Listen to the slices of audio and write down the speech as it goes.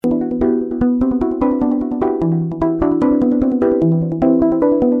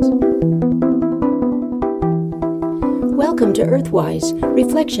Welcome to Earthwise,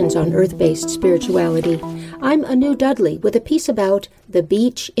 Reflections on Earth-Based Spirituality. I'm Anu Dudley with a piece about the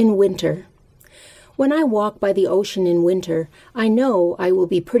beach in winter. When I walk by the ocean in winter, I know I will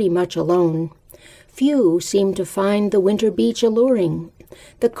be pretty much alone. Few seem to find the winter beach alluring.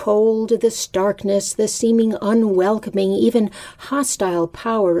 The cold, the starkness, the seeming unwelcoming, even hostile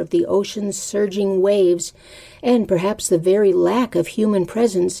power of the ocean's surging waves, and perhaps the very lack of human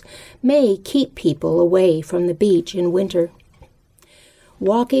presence, may keep people away from the beach in winter.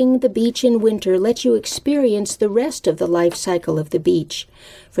 Walking the beach in winter lets you experience the rest of the life cycle of the beach,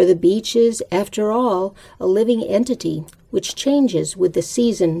 for the beach is, after all, a living entity which changes with the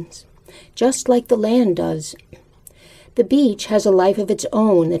seasons, just like the land does. The beach has a life of its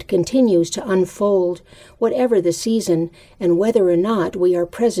own that continues to unfold, whatever the season, and whether or not we are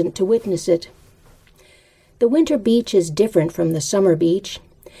present to witness it. The winter beach is different from the summer beach.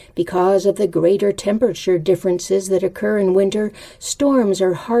 Because of the greater temperature differences that occur in winter, storms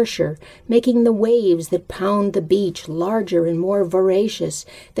are harsher, making the waves that pound the beach larger and more voracious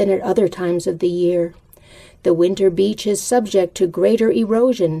than at other times of the year. The winter beach is subject to greater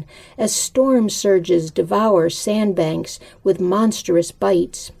erosion as storm surges devour sandbanks with monstrous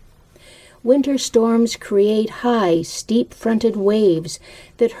bites. Winter storms create high, steep-fronted waves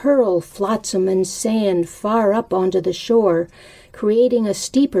that hurl flotsam and sand far up onto the shore, creating a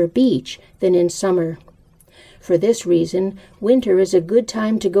steeper beach than in summer. For this reason, winter is a good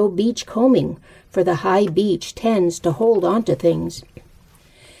time to go beach combing, for the high beach tends to hold onto things.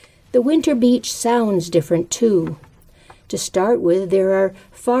 The winter beach sounds different, too. To start with, there are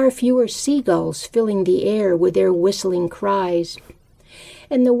far fewer seagulls filling the air with their whistling cries,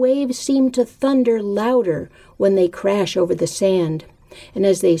 and the waves seem to thunder louder when they crash over the sand, and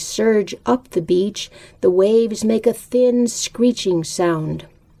as they surge up the beach, the waves make a thin, screeching sound.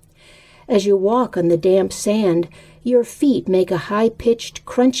 As you walk on the damp sand, your feet make a high-pitched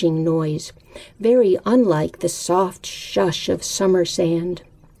crunching noise, very unlike the soft shush of summer sand.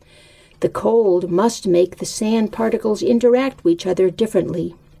 The cold must make the sand particles interact with each other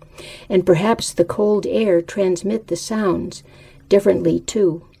differently, and perhaps the cold air transmit the sounds differently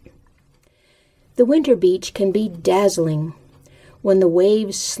too. The winter beach can be dazzling. When the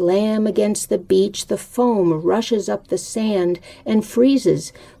waves slam against the beach, the foam rushes up the sand and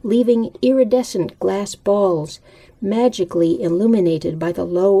freezes, leaving iridescent glass balls, magically illuminated by the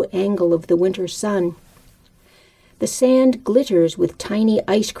low angle of the winter sun. The sand glitters with tiny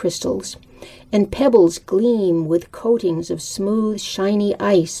ice crystals, and pebbles gleam with coatings of smooth, shiny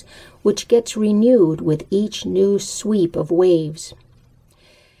ice, which gets renewed with each new sweep of waves.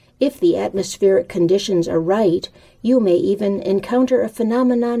 If the atmospheric conditions are right, you may even encounter a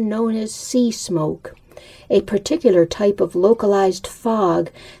phenomenon known as sea smoke, a particular type of localized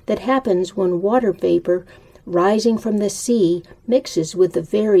fog that happens when water vapor rising from the sea mixes with the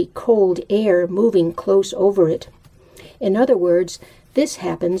very cold air moving close over it. In other words, this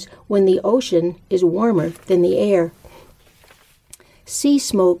happens when the ocean is warmer than the air. Sea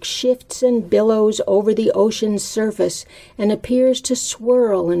smoke shifts and billows over the ocean's surface and appears to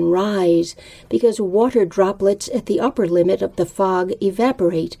swirl and rise because water droplets at the upper limit of the fog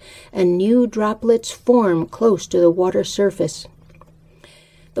evaporate and new droplets form close to the water surface.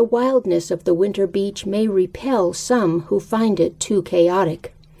 The wildness of the winter beach may repel some who find it too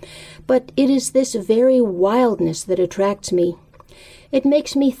chaotic. But it is this very wildness that attracts me. It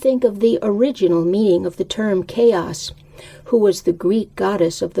makes me think of the original meaning of the term chaos, who was the Greek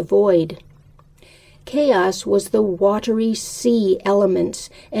goddess of the void. Chaos was the watery sea elements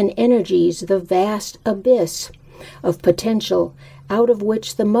and energies, the vast abyss of potential out of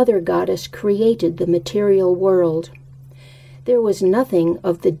which the mother goddess created the material world. There was nothing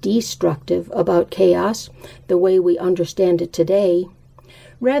of the destructive about chaos, the way we understand it today.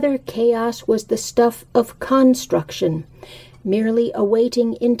 Rather, chaos was the stuff of construction, merely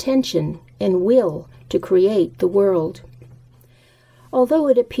awaiting intention and will to create the world. Although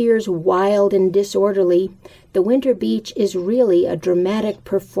it appears wild and disorderly, the winter beach is really a dramatic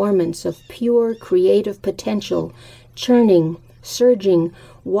performance of pure creative potential, churning, surging,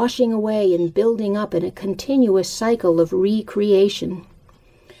 washing away and building up in a continuous cycle of recreation.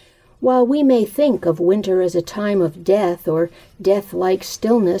 While we may think of winter as a time of death or death-like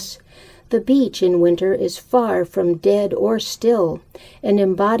stillness, the beach in winter is far from dead or still and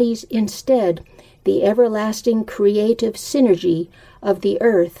embodies instead the everlasting creative synergy of the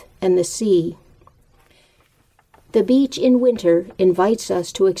earth and the sea. The beach in winter invites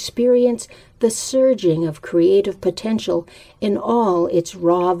us to experience the surging of creative potential in all its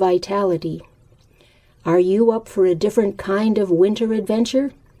raw vitality. Are you up for a different kind of winter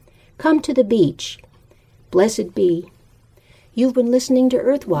adventure? Come to the beach. Blessed be. You've been listening to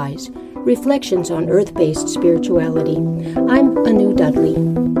Earthwise, Reflections on Earth-Based Spirituality. I'm Anu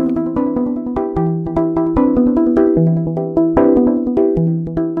Dudley.